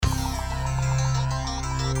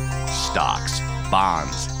Stocks,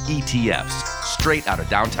 bonds, ETFs, straight out of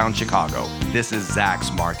downtown Chicago. This is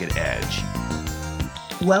Zacks Market Edge.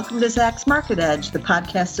 Welcome to Zacks Market Edge, the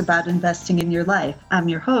podcast about investing in your life. I'm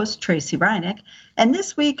your host, Tracy Reinick, and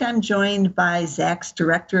this week I'm joined by Zacks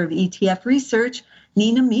Director of ETF Research,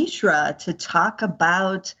 Nina Mishra, to talk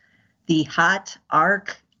about the hot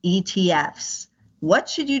ARK ETFs. What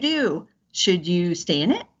should you do? Should you stay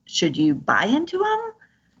in it? Should you buy into them?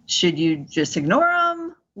 Should you just ignore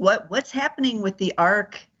them? What's happening with the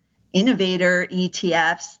ARK Innovator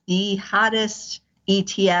ETFs, the hottest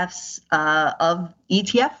ETFs of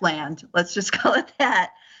ETF land, let's just call it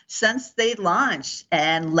that, since they launched,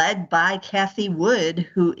 and led by Cathie Wood,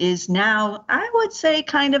 who is now, I would say,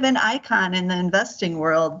 kind of an icon in the investing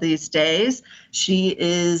world these days. She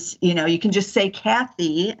is, you can just say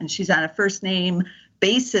Cathie, and she's on a first name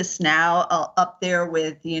basis now, up there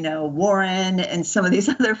with, Warren and some of these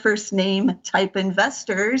other first name type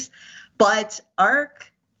investors. But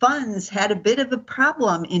ARK funds had a bit of a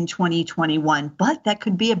problem in 2021, but that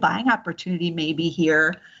could be a buying opportunity maybe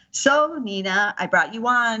here. So Nina, I brought you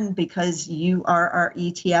on because you are our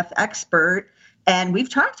ETF expert, and we've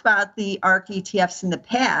talked about the ARK ETFs in the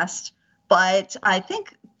past, but I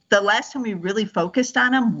think the last time we really focused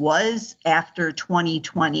on them was after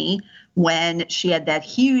 2020, when she had that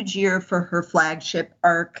huge year for her flagship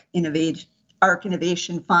ARK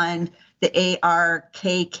Innovation Fund, the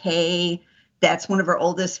ARKK. That's one of our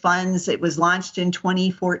oldest funds. It was launched in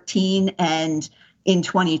 2014, and in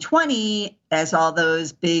 2020, as all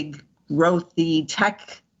those big growthy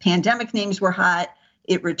tech pandemic names were hot,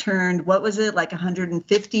 it returned, what was it, like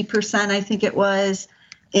 150%, I think it was,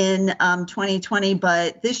 in 2020.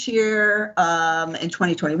 But this year, in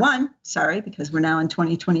 2021, sorry, because we're now in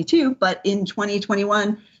 2022, but in 2021,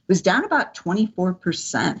 it was down about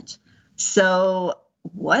 24%. So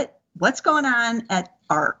what's going on at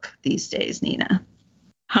ARK these days, Nina?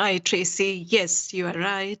 Hi, Tracy. Yes, you are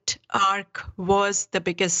right. ARK was the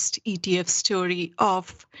biggest ETF story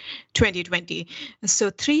of 2020. So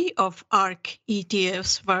 3 of ARK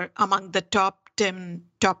ETFs were among the top 10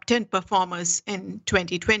 performers in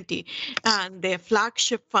 2020. And their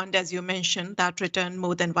flagship fund, as you mentioned, that returned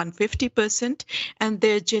more than 150%. And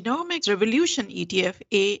their Genomics Revolution ETF,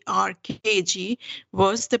 ARKG,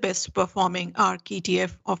 was the best performing ARK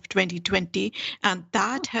ETF of 2020. And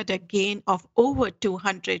that had a gain of over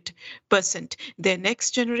 200%. Their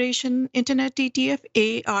next generation internet ETF,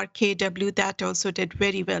 ARKW, that also did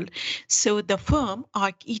very well. So the firm,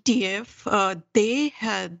 ARK ETF, they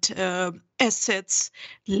had assets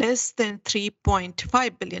less than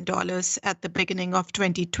 $3.5 billion at the beginning of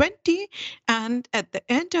 2020. And at the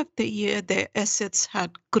end of the year, their assets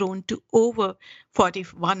had grown to over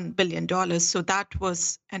 $41 billion. So that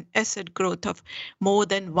was an asset growth of more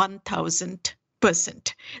than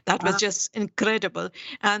 1,000%. That was just incredible.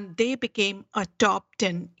 And they became a top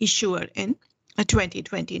 10 issuer in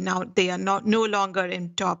 2020. Now they are no longer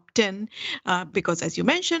in top 10 because, as you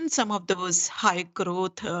mentioned, some of those high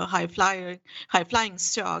growth, high flying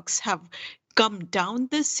stocks have come down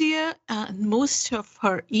this year, and most of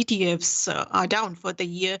her ETFs are down for the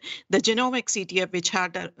year. The Genomics ETF, which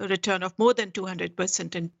had a return of more than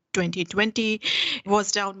 200% in 2020,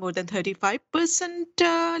 was down more than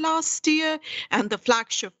 35% last year, and the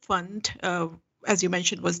flagship fund, as you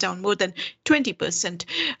mentioned, was down more than 20%.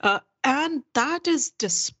 And that is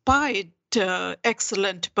despite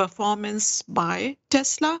excellent performance by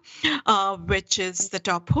Tesla, which is the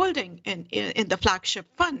top holding in the flagship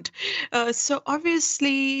fund. So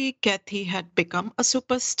obviously, Cathie had become a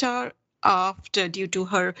superstar due to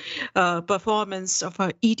her performance of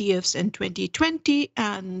her ETFs in 2020.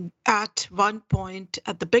 And at one point,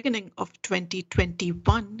 at the beginning of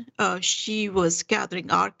 2021, she was gathering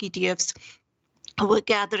ARK ETFs. Were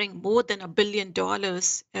gathering more than $1 billion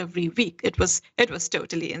every week. It was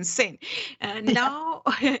totally insane. And now,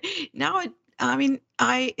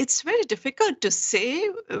 it's very difficult to say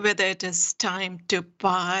whether it is time to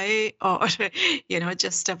buy or,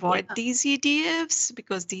 just avoid these ETFs,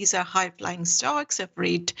 because these are high-flying stocks. If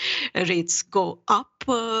rates go up,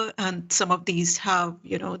 and some of these have,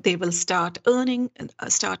 they will start earning and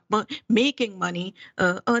making money,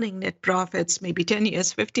 earning net profits, maybe 10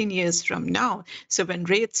 years, 15 years from now. So when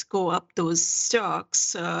rates go up, those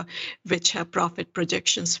stocks, which have profit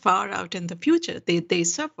projections far out in the future, they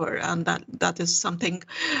suffer, and that is something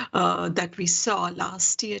that we saw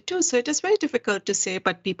last year too. So it is very difficult to say,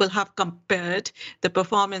 but people have compared the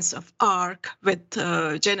performance of ARK with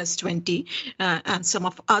Genesis 20 and some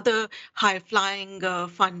of other high-flying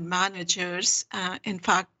fund managers. In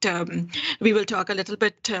fact, we will talk a little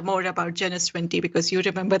bit more about Genesis 20 because you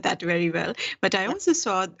remember that very well. But I also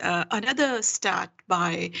saw another stat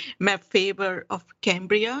by Mev Faber of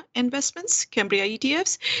Cambria Investments, Cambria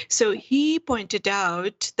ETFs. So he pointed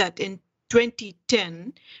out that in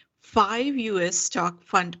 2010, 5 US stock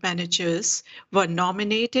fund managers were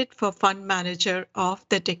nominated for Fund Manager of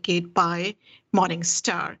the Decade by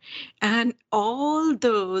Morningstar. And all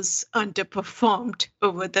those underperformed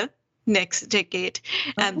over the next decade.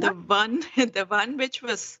 And the one which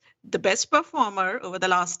was the best performer over the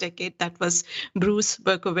last decade, that was Bruce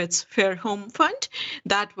Berkowitz Fairholme Fund.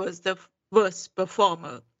 That was the worst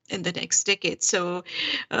performer in the next decade. So,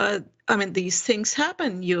 these things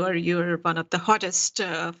happen. You're one of the hottest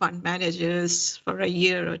fund managers for a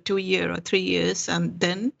year or 2 years or 3 years, and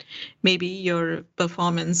then maybe your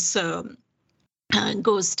performance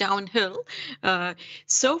goes downhill.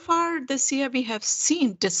 So far this year, we have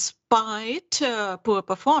seen, despite poor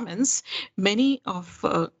performance, many of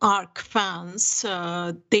ARK fans,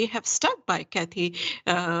 they have stuck by Cathie.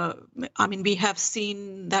 We have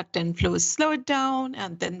seen that inflows slowed down,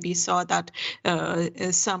 and then we saw that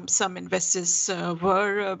some investors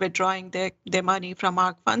were withdrawing their money from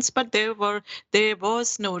ARK funds, but there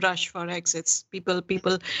was no rush for exits. People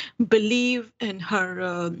believe in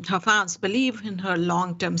her fans believe in her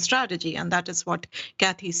long-term strategy, and that is what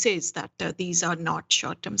Cathie says, that these are not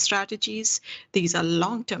short-term strategies, these are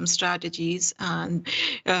long-term strategies. And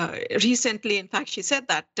recently, in fact, she said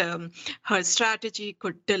that her strategy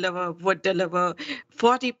would deliver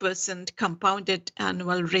 40% compounded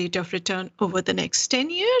annual rate of return over the next 10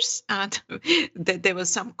 years. And there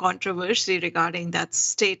was some controversy regarding that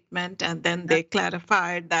statement, and then they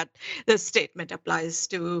clarified that the statement applies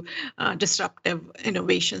to disruptive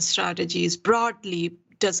innovation strategies broadly,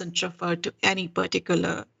 doesn't refer to any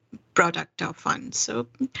particular product or fund. So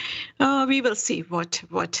we will see what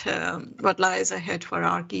lies ahead for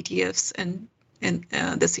ARK ETFs in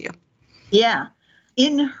this year. Yeah.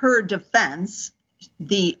 In her defense,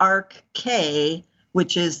 the ARK-K,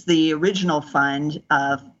 which is the original fund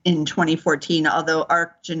in 2014, although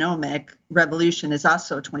ARK Genomic Revolution is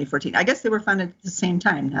also 2014. I guess they were funded at the same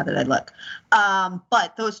time, now that I look.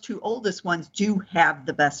 But those two oldest ones do have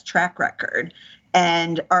the best track record.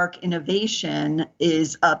 And ARK Innovation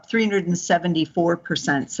is up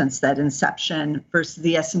 374% since that inception versus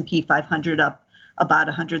the S&P 500 up about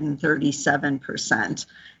 137%.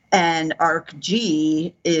 And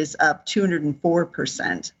ARK-G is up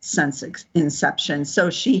 204% since inception. So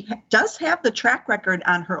she does have the track record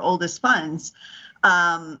on her oldest funds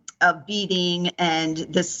of beating, and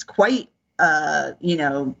this quite, a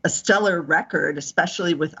stellar record,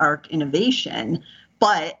 especially with ARK Innovation.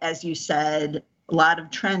 But as you said, a lot of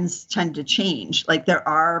trends tend to change. Like there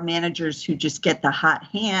are managers who just get the hot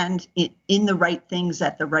hand in the right things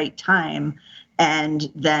at the right time,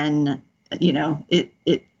 and then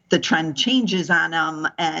the trend changes on them,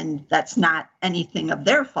 and that's not anything of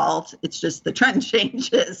their fault. It's just the trend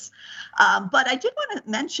changes. But I did want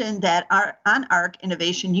to mention that on ARK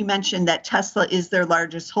Innovation, you mentioned that Tesla is their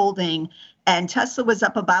largest holding, and Tesla was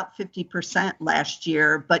up about 50% last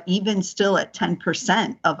year, but even still at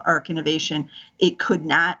 10% of ARK Innovation, it could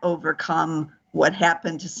not overcome what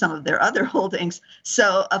happened to some of their other holdings.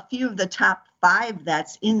 So a few of the top 5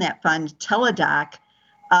 that's in that fund, Teladoc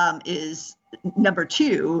is number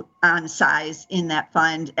 2 on size in that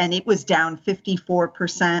fund, and it was down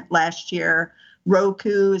 54% last year.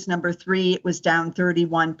 Roku is number 3, it was down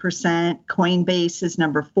 31%. Coinbase is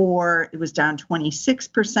number 4, it was down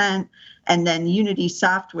 26%. And then Unity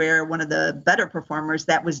Software, one of the better performers,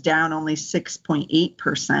 that was down only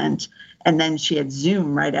 6.8%. And then she had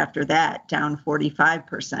Zoom right after that, down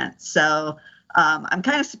 45%. So I'm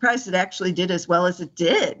kind of surprised it actually did as well as it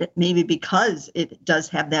did, maybe because it does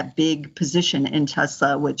have that big position in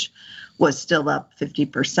Tesla, which was still up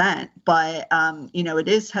 50%. But, it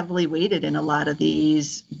is heavily weighted in a lot of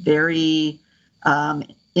these very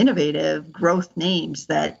innovative growth names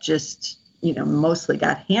that just, mostly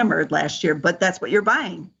got hammered last year. But that's what you're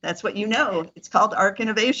buying. That's what it's called ARK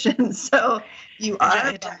Innovation. So you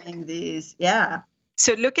are buying these. Yeah.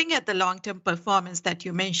 So looking at the long-term performance that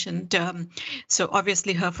you mentioned, so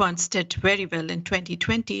obviously her funds did very well in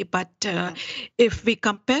 2020, but if we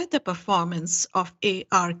compare the performance of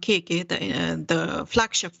ARKK, the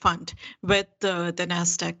flagship fund, with the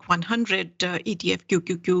NASDAQ 100 ETF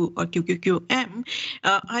QQQ or QQQM,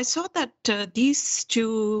 I saw that these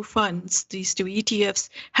two funds, these two ETFs,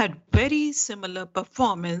 had very similar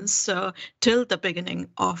performance till the beginning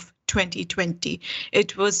of 2020.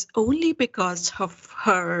 It was only because of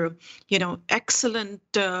her, excellent,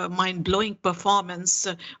 mind-blowing performance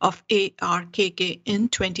of ARKK in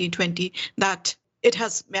 2020 that it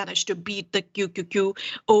has managed to beat the QQQ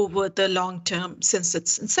over the long term since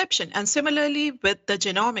its inception. And similarly with the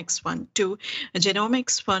Genomics Fund too. The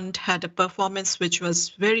Genomics Fund had a performance which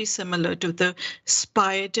was very similar to the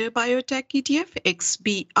Spider Biotech ETF,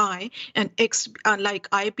 XBI, and like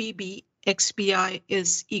IBB, XBI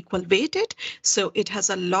is equal weighted, so it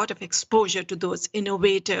has a lot of exposure to those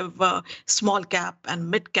innovative small cap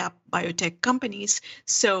and mid cap biotech companies.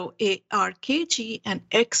 So ARKG and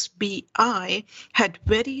XBI had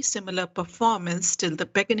very similar performance till the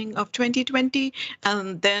beginning of 2020,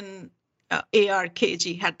 and then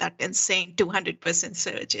ARKG had that insane 200%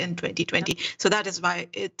 surge in 2020. So that is why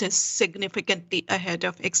it is significantly ahead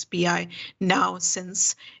of XBI now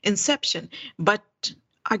since inception. But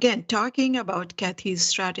again, talking about Kathy's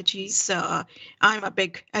strategies, I'm a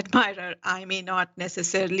big admirer. I may not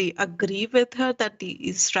necessarily agree with her that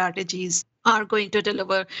these strategies are going to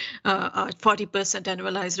deliver a 40%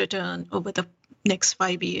 annualized return over the next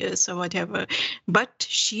 5 years or whatever. But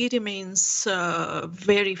she remains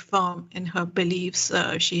very firm in her beliefs.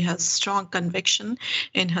 She has strong conviction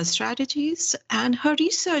in her strategies, and her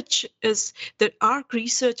research is that ARK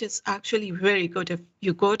research is actually very good. If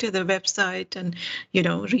you go to the website and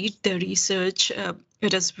read the research,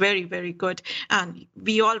 it is very, very good. And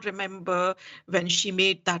we all remember when she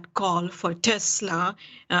made that call for Tesla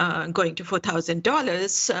going to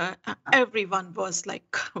 $4,000, everyone was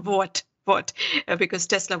like, what? Because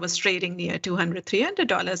Tesla was trading near $200,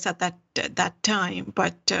 $300 at that time.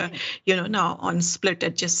 But, now on split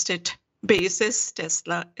adjusted basis,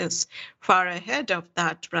 Tesla is far ahead of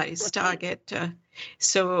that price target.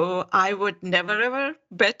 So I would never ever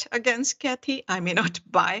bet against Kathy. I may not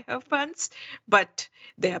buy her funds, but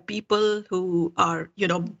there are people who are,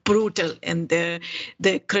 brutal in their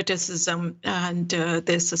criticism. And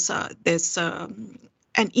there's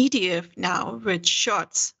an ETF now which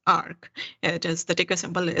shorts ARK. It is, the ticker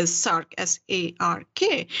symbol is SARK,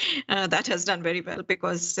 SARK. That has done very well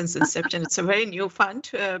because since inception, it's a very new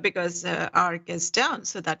fund because ARK is down.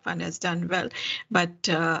 So that fund has done well. But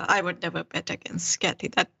I would never bet against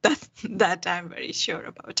Kathy. That I'm very sure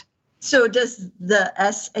about. So does the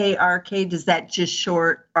SARK, does that just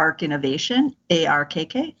short ARK Innovation,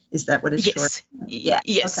 ARKK? Is that what it's short? Yeah.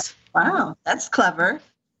 Yes. Okay. Wow, that's clever.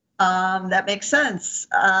 That makes sense.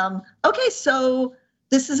 Okay, so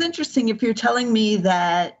this is interesting. If you're telling me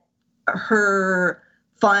that her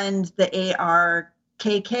fund, the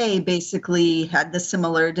ARKK, basically had the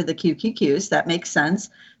similar to the QQQs, that makes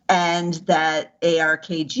sense, and that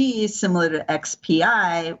ARKG is similar to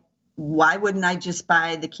XPI, why wouldn't I just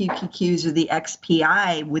buy the QQQs or the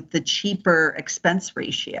XPI with the cheaper expense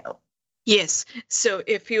ratio? Yes. So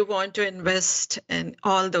if you want to invest in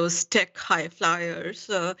all those tech high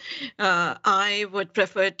flyers, I would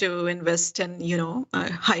prefer to invest in,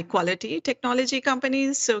 high quality technology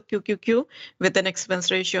companies. So QQQ with an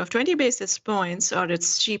expense ratio of 20 basis points, or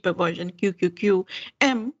its cheaper version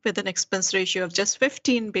QQQM with an expense ratio of just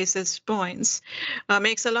 15 basis points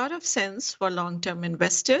makes a lot of sense for long-term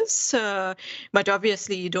investors. But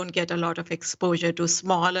obviously you don't get a lot of exposure to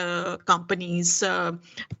smaller companies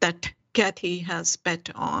that Kathy has bet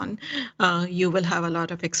on. You will have a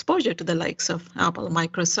lot of exposure to the likes of Apple,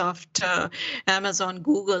 Microsoft, Amazon,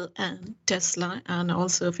 Google, and Tesla, and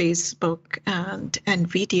also Facebook and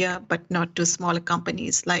NVIDIA, but not to smaller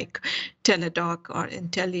companies like Teladoc or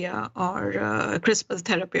Intelia or CRISPR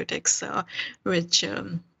Therapeutics, which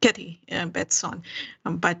Kathy bets on.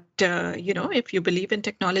 But, if you believe in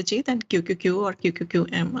technology, then QQQ or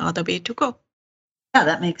QQQM are the way to go. Yeah,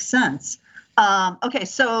 that makes sense. Okay,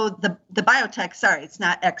 so the biotech, sorry, it's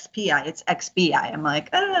not XPI, it's XBI. I'm like,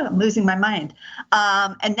 I'm losing my mind.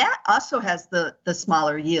 And that also has the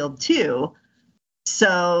smaller yield too.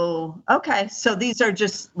 So, okay, so these are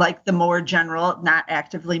just like the more general, not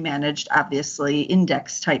actively managed, obviously,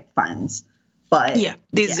 index type funds. But yeah,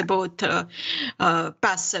 these are both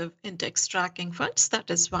passive index tracking funds. That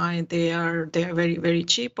is why they are very, very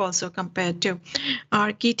cheap also compared to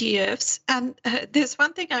our ETFs. And there's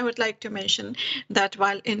one thing I would like to mention, that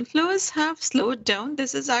while inflows have slowed down,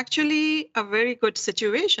 this is actually a very good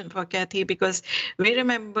situation for Kathy, because we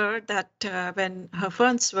remember that when her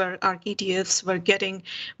funds our ETFs were getting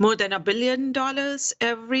more than $1 billion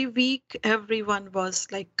every week, everyone was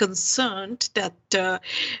like concerned that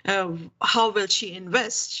how will she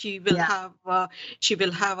invest? She will have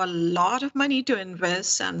a lot of money to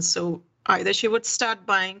invest, and so either she would start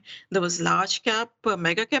buying those large cap,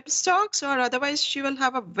 mega cap stocks, or otherwise she will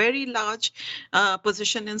have a very large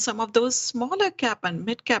position in some of those smaller cap and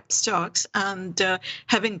mid cap stocks. And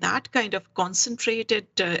having that kind of concentrated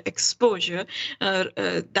exposure,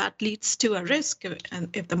 that leads to a risk. And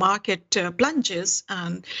if the market plunges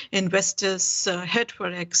and investors head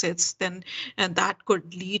for exits, then that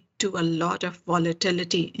could lead to a lot of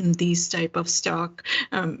volatility in these type of stock,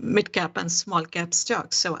 mid cap and small cap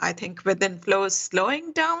stocks. So I think with inflows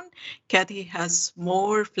slowing down, Kathy has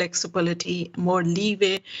more flexibility, more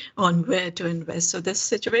leeway on where to invest. So this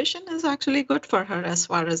situation is actually good for her as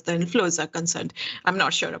far as the inflows are concerned. I'm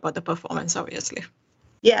not sure about the performance, obviously.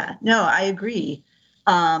 Yeah, no, I agree.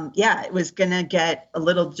 It was going to get a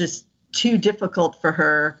little just too difficult for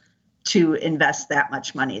her to invest that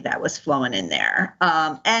much money that was flowing in there.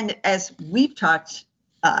 And as we've talked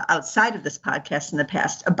outside of this podcast in the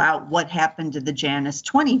past about what happened to the Janus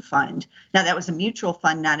 20 fund. Now, that was a mutual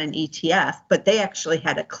fund, not an ETF, but they actually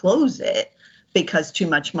had to close it because too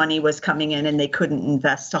much money was coming in and they couldn't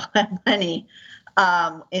invest all that money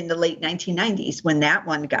in the late 1990s when that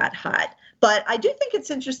one got hot. But I do think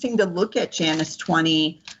it's interesting to look at Janus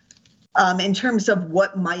 20 in terms of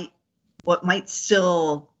what might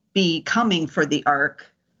still be coming for the ARK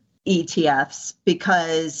ETFs,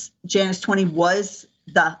 because Janus 20 was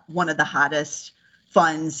one of the hottest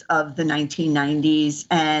funds of the 1990s.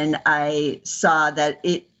 And I saw that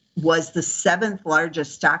it was the 7th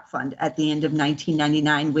largest stock fund at the end of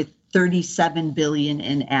 1999 with 37 billion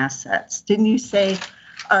in assets. Didn't you say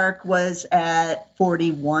ARK was at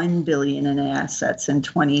 41 billion in assets in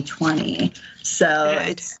 2020? So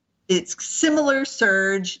right. It's similar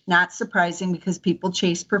surge, not surprising because people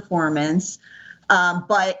chase performance.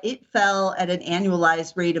 But it fell at an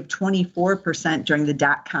annualized rate of 24% during the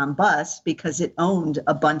dot-com bust because it owned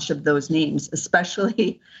a bunch of those names,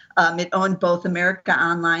 especially it owned both America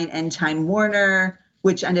Online and Time Warner,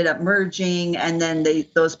 which ended up merging, and then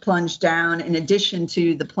those plunged down, in addition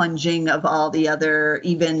to the plunging of all the other,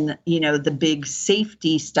 even, the big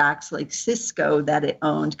safety stocks like Cisco that it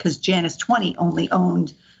owned, because Janus 20 only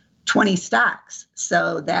owned 20 stocks.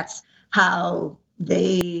 So that's how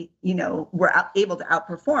they, were able to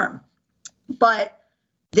outperform. But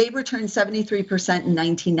they returned 73% in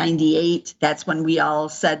 1998. That's when we all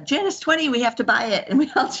said, Janus 20, we have to buy it. And we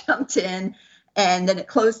all jumped in. And then it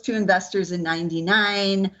closed to investors in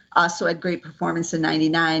 99, also had great performance in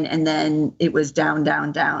 99. And then it was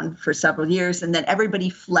down for several years. And then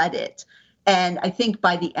everybody fled it. And I think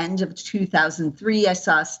by the end of 2003, I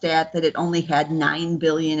saw a stat that it only had 9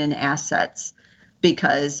 billion in assets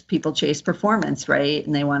because people chase performance, right?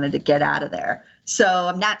 And they wanted to get out of there. So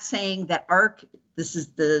I'm not saying that ARK, this is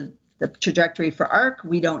the trajectory for ARK.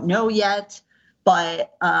 We don't know yet,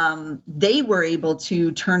 but they were able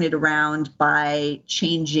to turn it around by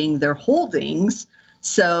changing their holdings.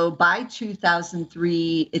 So by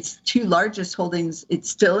 2003, its two largest holdings, it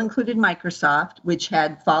still included Microsoft, which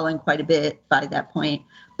had fallen quite a bit by that point,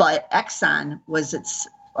 but Exxon was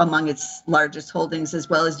among its largest holdings, as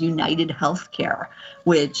well as United Healthcare,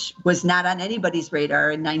 which was not on anybody's radar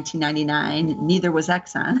in 1999. Neither was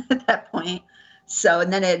Exxon at that point. So,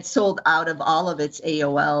 and then it had sold out of all of its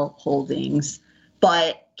AOL holdings.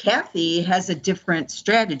 But Kathy has a different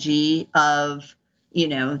strategy of,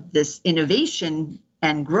 this innovation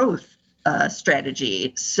and growth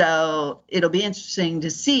strategy. So it'll be interesting to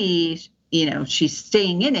see, she's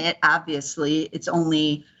staying in it. Obviously, it's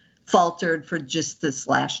only faltered for just this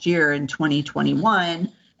last year in 2021,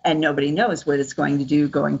 and nobody knows what it's going to do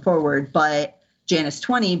going forward. But Janus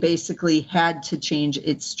 20 basically had to change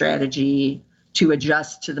its strategy to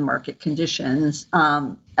adjust to the market conditions.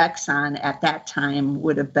 Exxon at that time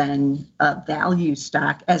would have been a value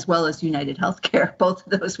stock, as well as United Healthcare. Both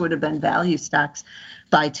of those would have been value stocks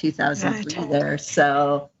by 2003 there.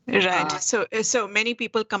 So right. So many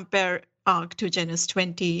people compare ARK to Genesis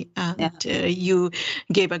 20, and you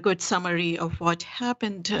gave a good summary of what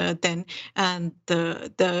happened then. And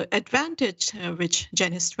the advantage which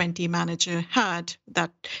Genesis 20 manager had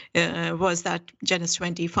that was that Genesis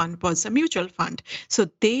 20 fund was a mutual fund, so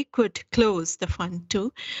they could close the fund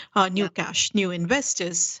to new cash, new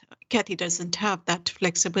investors. Kathy doesn't have that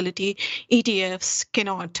flexibility. ETFs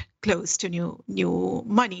cannot close to new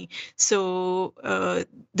money, so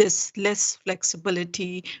there's less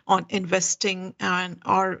flexibility on investing, and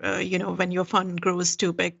or when your fund grows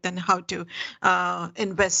too big, then how to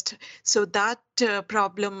invest. So that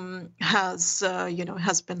problem has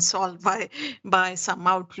been solved by some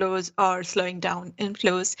outflows or slowing down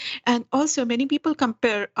inflows. And also many people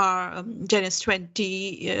compare our Genesis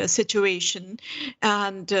 20 situation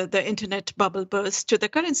and the internet bubble burst to the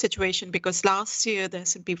current situation, because last year the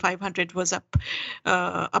S&P 500 was up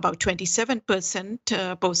about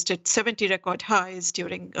 27%, posted 70 record highs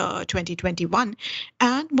during 2021,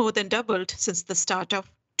 and more than doubled since the start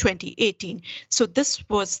of 2018. So this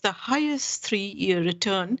was the highest 3-year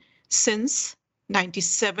return since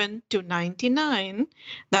 97 to 99.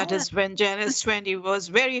 That is when Genesis 20 was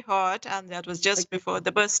very hot, and that was just before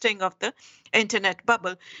the bursting of the internet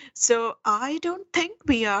bubble. So I don't think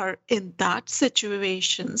we are in that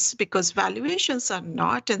situations, because valuations are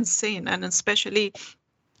not insane, and especially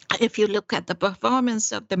if you look at the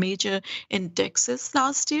performance of the major indexes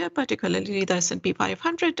last year, particularly the S&P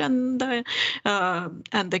 500 and the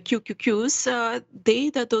QQQs,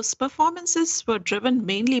 those performances were driven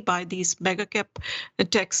mainly by these mega cap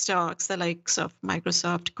tech stocks, the likes of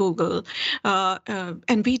Microsoft, Google,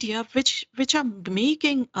 Nvidia, which are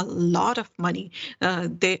making a lot of money.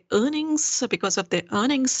 Their earnings, because of their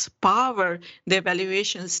earnings power, their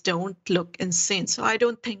valuations don't look insane. So I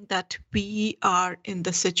don't think that we are in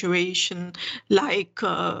the situation like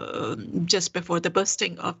just before the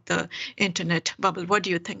bursting of the internet bubble. What do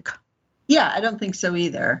you think? Yeah, I don't think so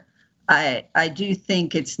either. I do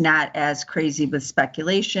think it's not as crazy with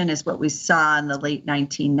speculation as what we saw in the late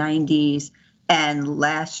 1990s, and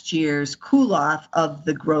last year's cool off of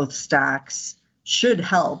the growth stocks should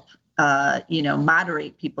help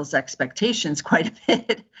moderate people's expectations quite a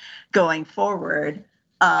bit going forward.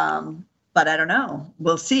 But I don't know.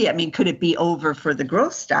 We'll see. I mean, could it be over for the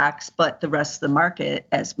growth stocks, but the rest of the market,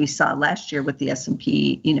 as we saw last year with the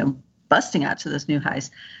S&P, busting out to those new highs,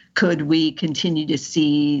 could we continue to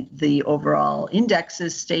see the overall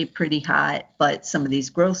indexes stay pretty hot, but some of these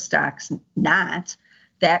growth stocks not?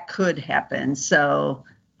 That could happen. So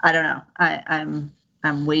I don't know.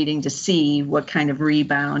 I'm waiting to see what kind of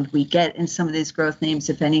rebound we get in some of these growth names,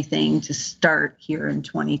 if anything, to start here in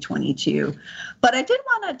 2022. But I did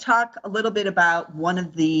want to talk a little bit about one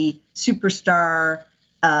of the superstar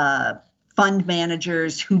fund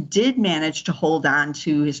managers who did manage to hold on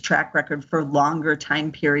to his track record for a longer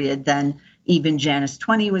time period than even Genesis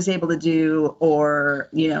 20 was able to do, or,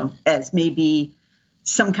 as maybe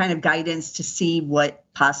some kind of guidance to see what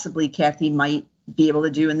possibly Kathy might be able to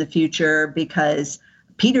do in the future, because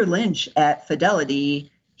Peter Lynch at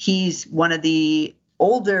Fidelity, he's one of the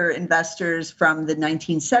older investors from the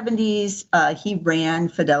 1970s. He ran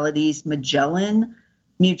Fidelity's Magellan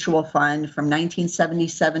Mutual Fund from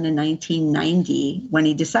 1977 to 1990, when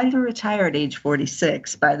he decided to retire at age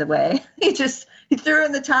 46, by the way. He threw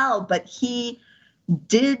in the towel, but he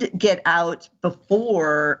did get out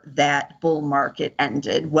before that bull market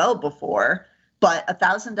ended, well before. But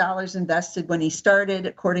 $1,000 invested when he started,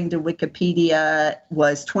 according to Wikipedia,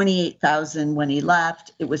 was $28,000 when he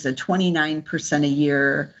left. It was a 29% a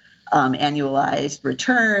year annualized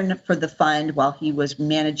return for the fund while he was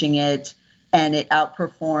managing it, and it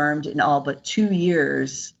outperformed in all but 2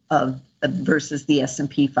 years versus the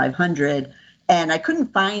S&P 500. And I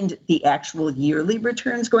couldn't find the actual yearly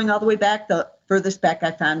returns going all the way back. The furthest back I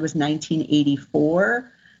found was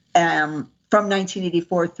 1984. From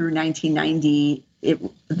 1984 through 1990,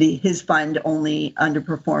 his fund only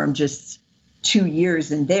underperformed just 2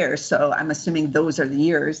 years in there. So I'm assuming those are the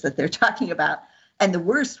years that they're talking about. And the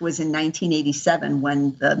worst was in 1987,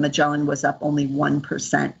 when the Magellan was up only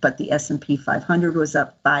 1%, but the S&P 500 was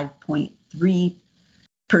up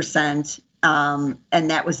 5.3%. And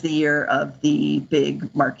that was the year of the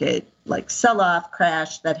big market sell-off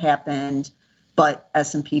crash that happened. But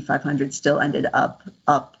S&P 500 still ended up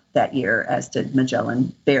that year, as did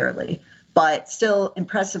Magellan, barely. But still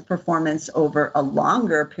impressive performance over a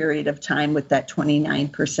longer period of time with that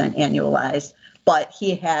 29% annualized. But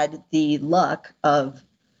he had the luck of,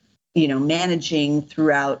 managing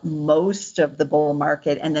throughout most of the bull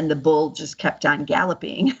market, and then the bull just kept on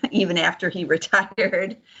galloping even after he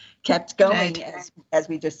retired. kept going, Right. as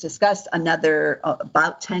we just discussed, another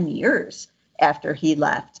about 10 years after he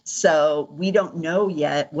left. So we don't know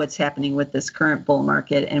yet what's happening with this current bull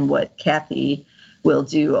market and what Cathie will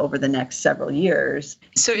do over the next several years.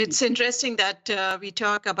 So it's interesting that we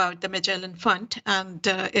talk about the Magellan Fund, and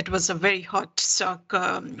it was a very hot stock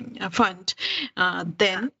fund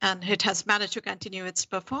then, and it has managed to continue its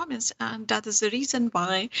performance. And that is the reason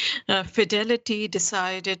why Fidelity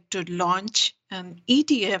decided to launch an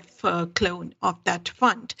ETF clone of that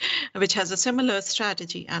fund, which has a similar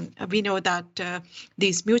strategy. And we know that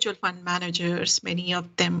these mutual fund managers, many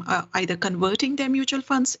of them are either converting their mutual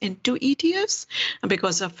funds into ETFs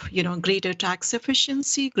because of greater tax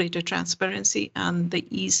efficiency, greater transparency, and the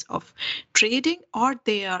ease of trading, or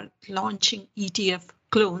they are launching ETF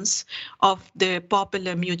clones of the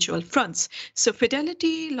popular mutual funds. So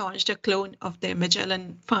Fidelity launched a clone of their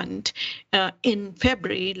Magellan Fund in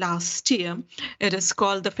February last year. It is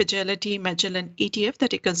called the Fidelity Magellan ETF. The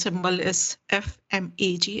ticker symbol is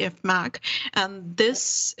FMAG, FMAG. And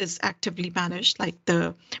this is actively managed like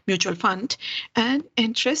the mutual fund. And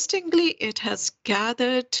interestingly, it has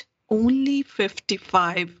gathered only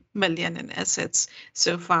 55 million in assets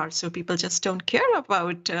so far. So people just don't care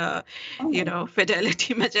about,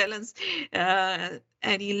 Fidelity Magellan's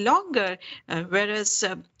any longer. Whereas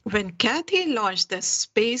when Cathie launched the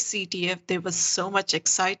space ETF, there was so much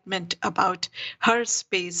excitement about her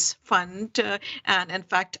space fund. And in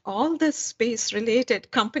fact, all the space related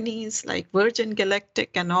companies like Virgin Galactic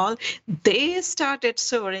and all, they started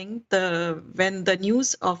soaring when the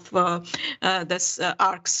news of this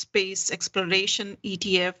ARC Space Exploration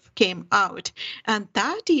ETF came out. And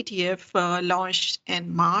that ETF launched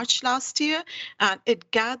in March last year, and it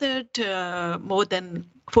gathered more than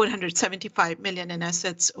 475 million in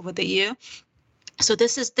assets over the year. So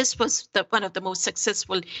this was one of the most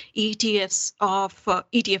successful ETF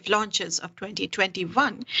launches of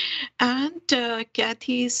 2021, and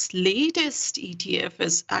Cathie's latest ETF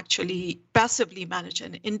is actually passively managed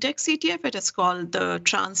an index ETF. It is called the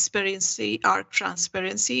ARC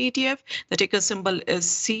Transparency ETF. The ticker symbol is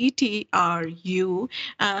CTRU,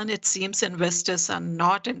 and it seems investors are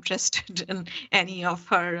not interested in any of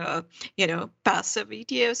her passive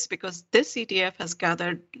ETFs, because this ETF has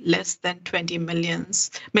gathered less than 20 million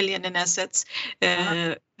in assets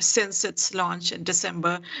since its launch in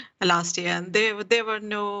December last year. And there were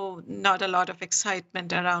not a lot of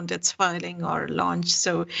excitement around its filing or launch.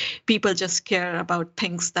 So people just care about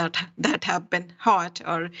things that have been hot,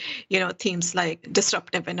 or themes like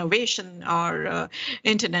disruptive innovation or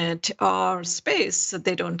internet or space. So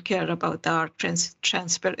they don't care about the ARC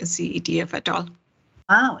Transparency ETF at all.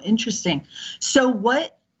 Wow, interesting. So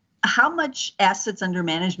how much assets under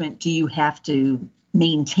management do you have to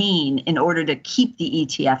maintain in order to keep the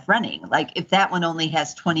ETF running? Like if that one only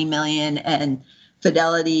has 20 million and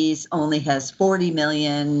Fidelity's only has 40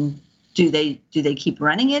 million, do they keep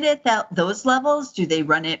running it at those levels? Do they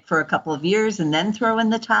run it for a couple of years and then throw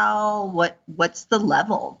in the towel? What's the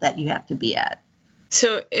level that you have to be at?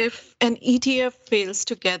 So if an ETF fails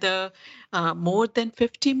to gather more than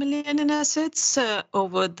 50 million in assets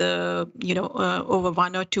over over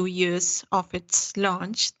 1 or 2 years of its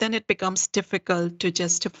launch, then it becomes difficult to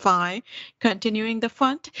justify continuing the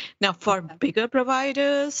fund. Now, for bigger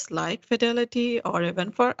providers like Fidelity or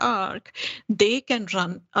even for ARC, they can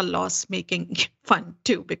run a loss-making fund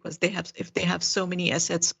too, because if they have so many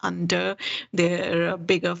assets under their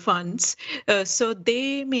bigger funds, so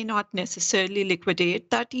they may not necessarily liquidate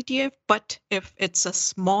that ETF. But if it's a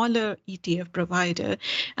smaller ETF provider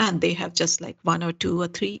and they have just like 1 or 2 or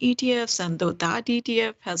 3 ETFs, and though that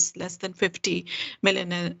ETF has less than 50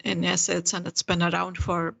 million in assets and it's been around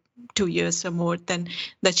for 2 years or more, then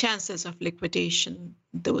the chances of liquidation,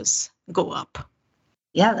 those go up.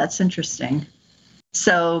 Yeah, that's interesting.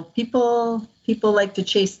 So people like to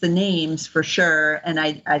chase the names for sure. And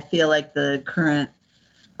I feel like the current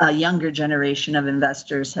younger generation of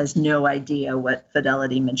investors has no idea what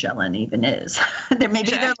Fidelity Magellan even is. They're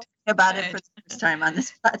learning about it for the first time on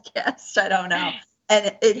this podcast. I don't know.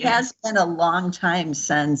 And it has been a long time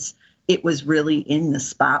since it was really in the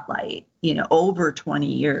spotlight, over 20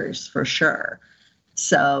 years for sure.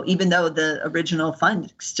 So even though the original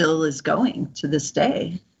fund still is going to this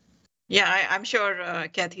day. Yeah, I'm sure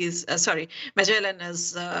Magellan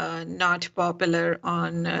is not popular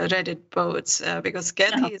on Reddit boards because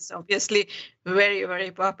Kathy No. is obviously very,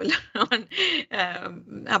 very popular on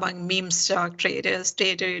among meme stock traders,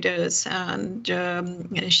 and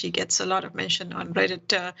she gets a lot of mention on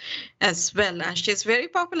Reddit as well. And she's very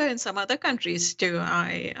popular in some other countries too.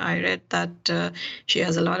 I read that she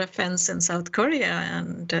has a lot of fans in South Korea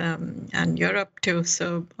and Europe too.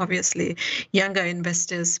 So obviously, younger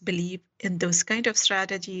investors believe in those kind of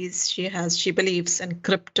strategies. She believes in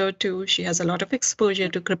crypto too. She has a lot of exposure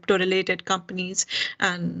to crypto related companies,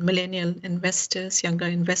 and millennial investors, younger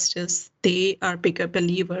investors, they are bigger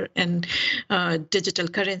believer in digital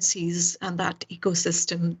currencies and that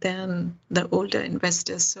ecosystem than the older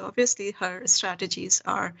investors. So obviously her strategies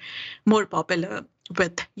are more popular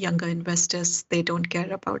with younger investors. They don't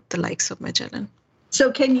care about the likes of Magellan.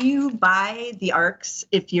 So can you buy the ARKs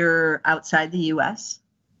if you're outside the US?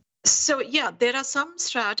 So yeah, there are some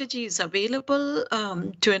strategies available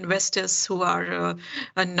to investors who are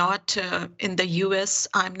not in the US.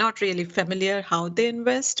 I'm not really familiar how they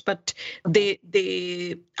invest, but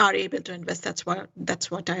they are able to invest.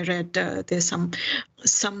 That's what I read. There's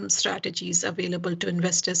some strategies available to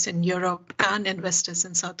investors in Europe and investors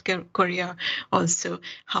in South Korea also.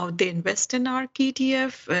 How they invest in ARK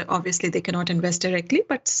ETF. Obviously, they cannot invest directly,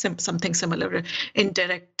 but something similar.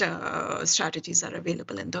 Indirect strategies are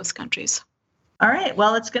available in those countries. All right.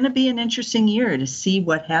 Well, it's going to be an interesting year to see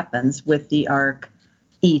what happens with the ARK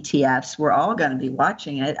ETFs. We're all going to be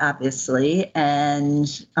watching it, obviously. And,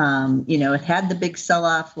 it had the big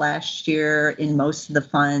sell-off last year in most of the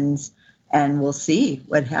funds. And we'll see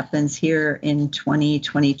what happens here in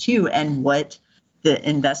 2022 and what the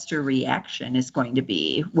investor reaction is going to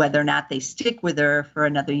be, whether or not they stick with her for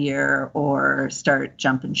another year or start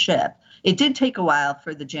jumping ship. It did take a while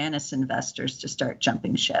for the Janus investors to start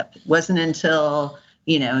jumping ship. It wasn't until,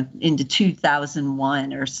 into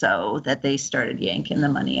 2001 or so that they started yanking the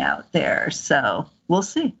money out there. So we'll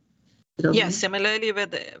see. Similarly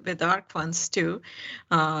with ARK funds too,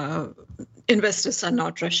 investors are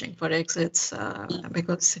not rushing for exits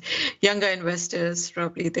because younger investors,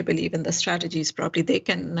 probably they believe in the strategies, probably they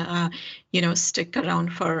can stick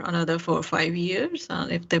around for another 4 or 5 years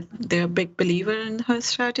if they're a big believer in her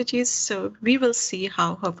strategies. So we will see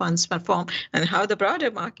how her funds perform and how the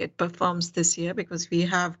broader market performs this year, because we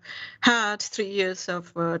have had 3 years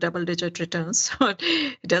of double-digit returns. So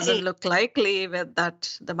it doesn't look likely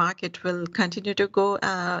that the market will continue to go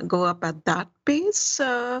up at that pace.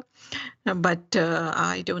 But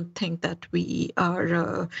I don't think that we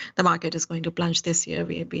are. The market is going to plunge this year.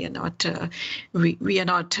 We are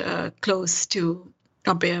not close to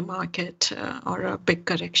a bear market or a big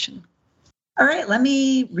correction. All right, let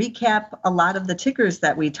me recap a lot of the tickers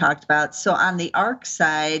that we talked about. So on the ARK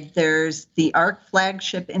side, there's the ARK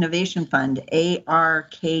Flagship Innovation Fund,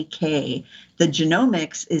 ARKK. The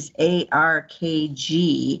genomics is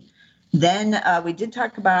ARKG. Then we did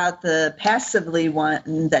talk about the passively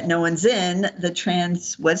one that no one's in,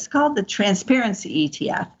 what's called the Transparency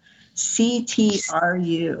ETF,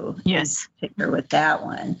 CTRU. Yes. Ticker with that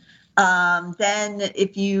one. Then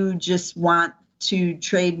if you just want to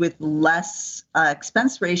trade with less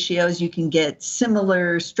expense ratios, you can get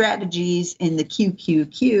similar strategies in the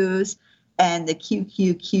QQQs and the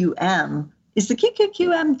QQQM. Is the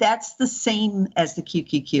QQQM, that's the same as the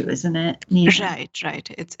QQQ, isn't it? Right.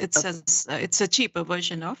 It's a cheaper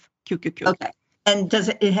version of QQQ. Okay. And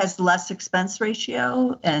it has less expense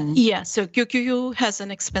ratio? Yeah, so QQQ has an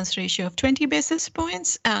expense ratio of 20 basis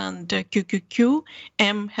points, and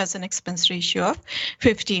QQQM has an expense ratio of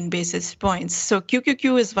 15 basis points. So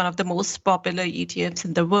QQQ is one of the most popular ETFs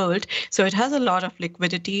in the world. So it has a lot of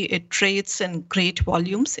liquidity. It trades in great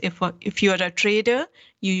volumes. If you're a trader,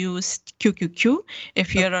 you use QQQ.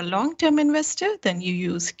 If you're a long-term investor, then you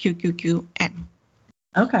use QQQM.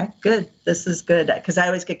 Okay, good. This is good because I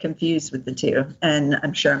always get confused with the two, and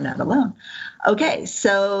I'm sure I'm not alone. Okay,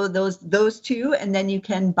 so those two, and then you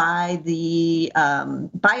can buy the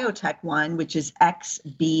biotech one, which is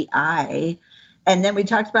XBI. And then we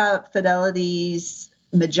talked about Fidelity's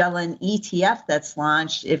Magellan ETF that's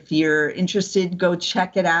launched. If you're interested, go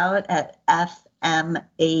check it out at FMAG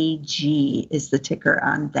is the ticker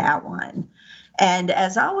on that one. And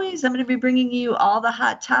as always, I'm going to be bringing you all the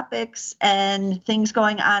hot topics and things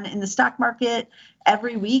going on in the stock market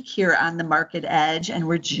every week here on the Market Edge. And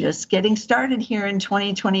we're just getting started here in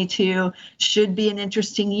 2022. Should be an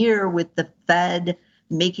interesting year with the Fed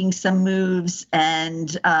making some moves,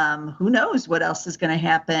 and who knows what else is going to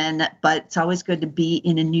happen. But it's always good to be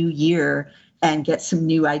in a new year and get some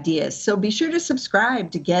new ideas. So be sure to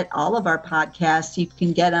subscribe to get all of our podcasts. You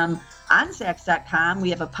can get them on Zacks.com.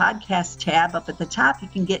 We have a podcast tab up at the top. You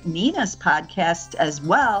can get Nina's podcast as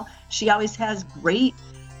well. She always has great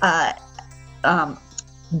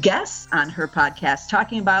guests on her podcast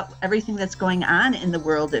talking about everything that's going on in the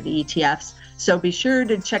world of ETFs. So be sure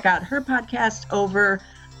to check out her podcast over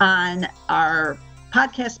on our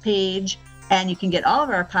podcast page. And you can get all of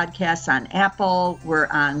our podcasts on Apple. We're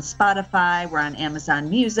on Spotify. We're on Amazon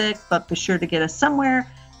Music. But be sure to get us somewhere.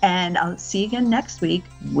 And I'll see you again next week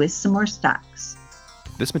with some more stocks.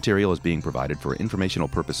 This material is being provided for informational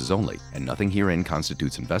purposes only, and nothing herein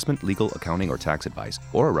constitutes investment, legal, accounting, or tax advice,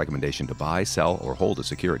 or a recommendation to buy, sell, or hold a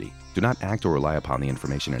security. Do not act or rely upon the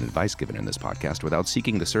information and advice given in this podcast without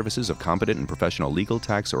seeking the services of competent and professional legal,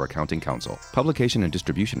 tax, or accounting counsel. Publication and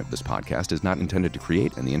distribution of this podcast is not intended to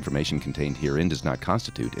create, and the information contained herein does not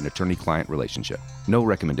constitute an attorney-client relationship. No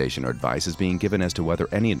recommendation or advice is being given as to whether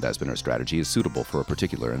any investment or strategy is suitable for a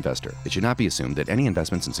particular investor. It should not be assumed that any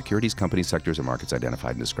investments in securities, companies, sectors, or markets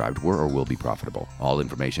identified and described were or will be profitable. All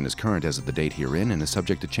information is current as of the date herein and is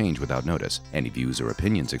subject to change without notice. Any views or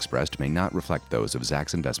opinions expressed may not reflect those of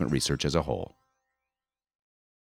Zacks Investment Research as a whole.